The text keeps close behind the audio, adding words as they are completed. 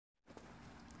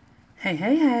Hey,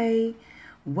 hey, hey.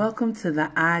 Welcome to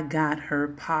the I Got Her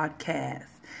podcast.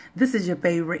 This is your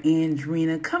favorite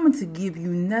Andrina coming to give you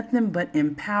nothing but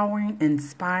empowering,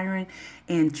 inspiring,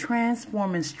 and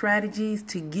transforming strategies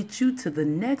to get you to the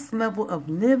next level of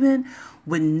living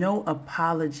with no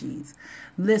apologies.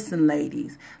 Listen,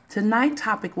 ladies, tonight's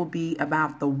topic will be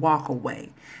about the walk away.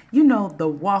 You know, the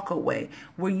walk away,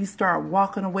 where you start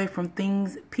walking away from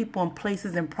things, people, and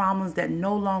places and problems that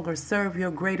no longer serve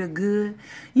your greater good.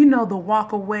 You know, the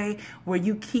walk away where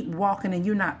you keep walking and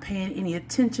you're not paying any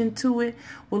attention to it.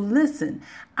 Well, listen,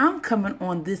 I'm coming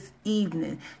on this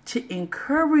evening to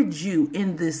encourage you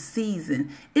in this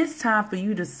season. It's time for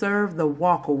you to serve the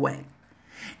walk away.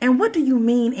 And what do you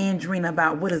mean, Andrina,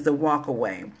 about what is the walk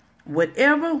away?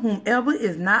 Whomever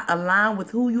is not aligned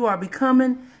with who you are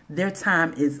becoming, their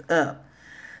time is up.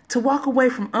 To walk away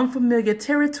from unfamiliar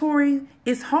territory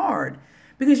is hard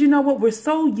because you know what? We're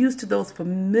so used to those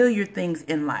familiar things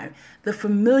in life, the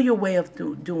familiar way of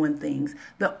doing things,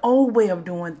 the old way of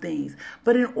doing things.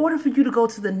 But in order for you to go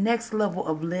to the next level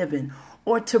of living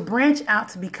or to branch out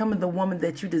to becoming the woman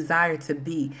that you desire to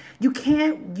be, you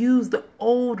can't use the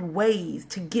old ways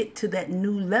to get to that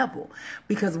new level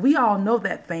because we all know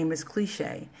that famous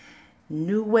cliche.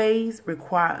 New ways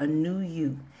require a new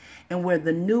you. And where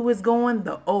the new is going,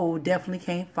 the old definitely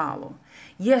can't follow.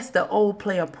 Yes, the old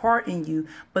play a part in you,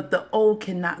 but the old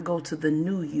cannot go to the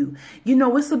new you. You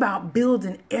know, it's about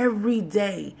building every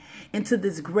day into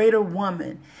this greater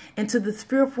woman, into this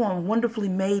fearful and wonderfully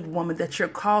made woman that you're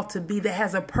called to be, that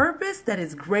has a purpose that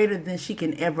is greater than she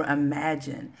can ever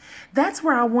imagine. That's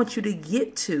where I want you to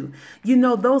get to. You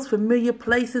know, those familiar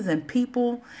places and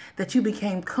people that you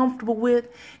became comfortable with.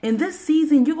 In this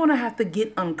season, you're going to have to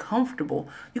get uncomfortable.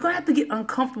 You're going to have to get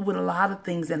uncomfortable with a lot of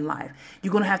things in life.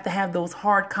 You're going to have those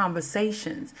hard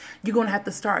conversations. You're going to have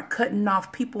to start cutting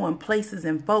off people and places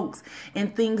and folks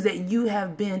and things that you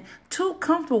have been too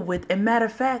comfortable with. And matter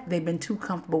of fact, they've been too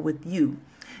comfortable with you.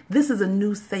 This is a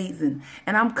new season,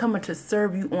 and I'm coming to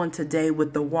serve you on today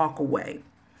with the walk away.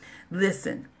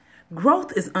 Listen,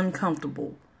 growth is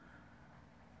uncomfortable.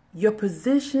 Your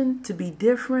position to be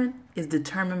different is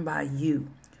determined by you.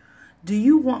 Do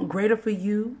you want greater for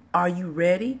you? Are you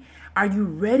ready? Are you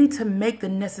ready to make the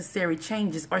necessary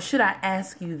changes? Or should I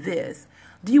ask you this?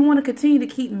 Do you want to continue to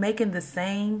keep making the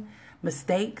same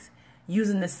mistakes,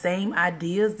 using the same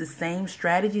ideas, the same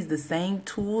strategies, the same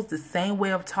tools, the same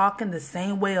way of talking, the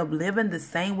same way of living, the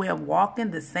same way of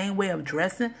walking, the same way of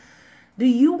dressing? Do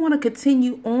you want to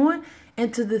continue on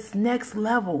into this next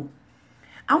level?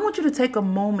 I want you to take a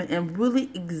moment and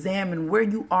really examine where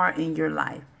you are in your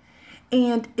life.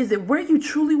 And is it where you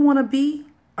truly want to be,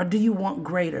 or do you want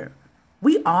greater?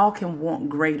 We all can want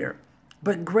greater,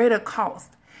 but greater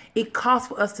cost. It costs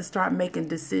for us to start making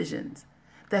decisions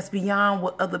that's beyond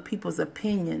what other people's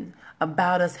opinion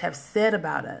about us have said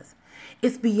about us.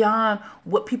 It's beyond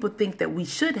what people think that we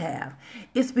should have.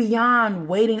 It's beyond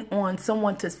waiting on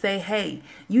someone to say, hey,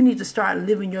 you need to start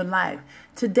living your life.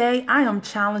 Today, I am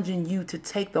challenging you to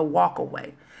take the walk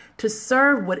away, to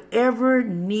serve whatever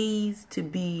needs to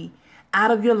be out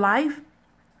of your life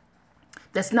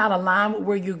that's not aligned with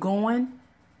where you're going,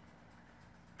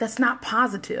 that's not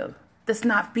positive, that's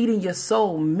not feeding your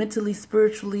soul mentally,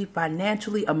 spiritually,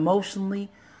 financially, emotionally,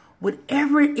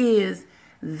 whatever it is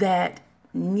that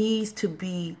needs to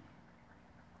be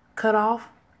cut off,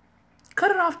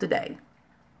 cut it off today.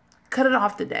 Cut it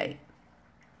off today.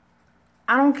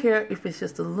 I don't care if it's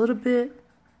just a little bit,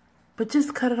 but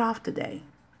just cut it off today.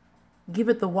 Give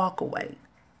it the walk away.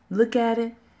 Look at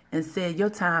it and say your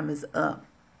time is up.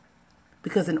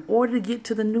 Because in order to get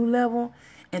to the new level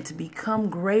and to become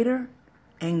greater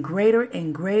and greater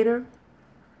and greater,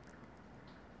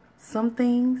 some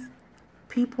things,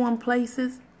 people and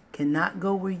places cannot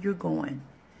go where you're going.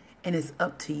 And it's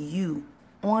up to you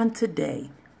on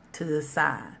today to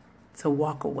decide to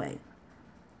walk away.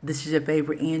 This is your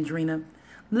favorite Andrina.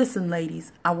 Listen,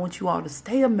 ladies, I want you all to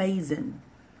stay amazing.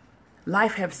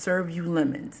 Life have served you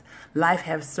lemons. Life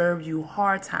have served you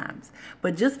hard times.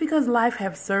 But just because life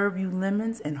have served you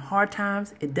lemons and hard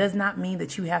times, it does not mean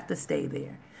that you have to stay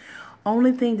there.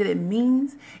 Only thing that it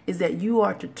means is that you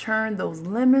are to turn those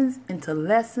lemons into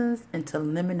lessons, into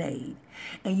lemonade.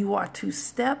 And you are to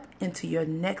step into your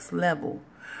next level.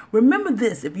 Remember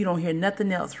this if you don't hear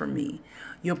nothing else from me.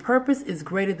 Your purpose is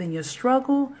greater than your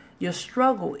struggle. Your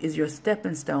struggle is your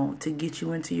stepping stone to get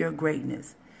you into your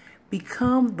greatness.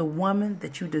 Become the woman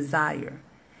that you desire.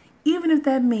 Even if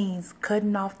that means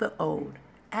cutting off the old.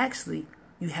 Actually,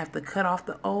 you have to cut off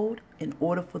the old in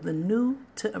order for the new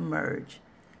to emerge.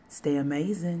 Stay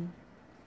amazing.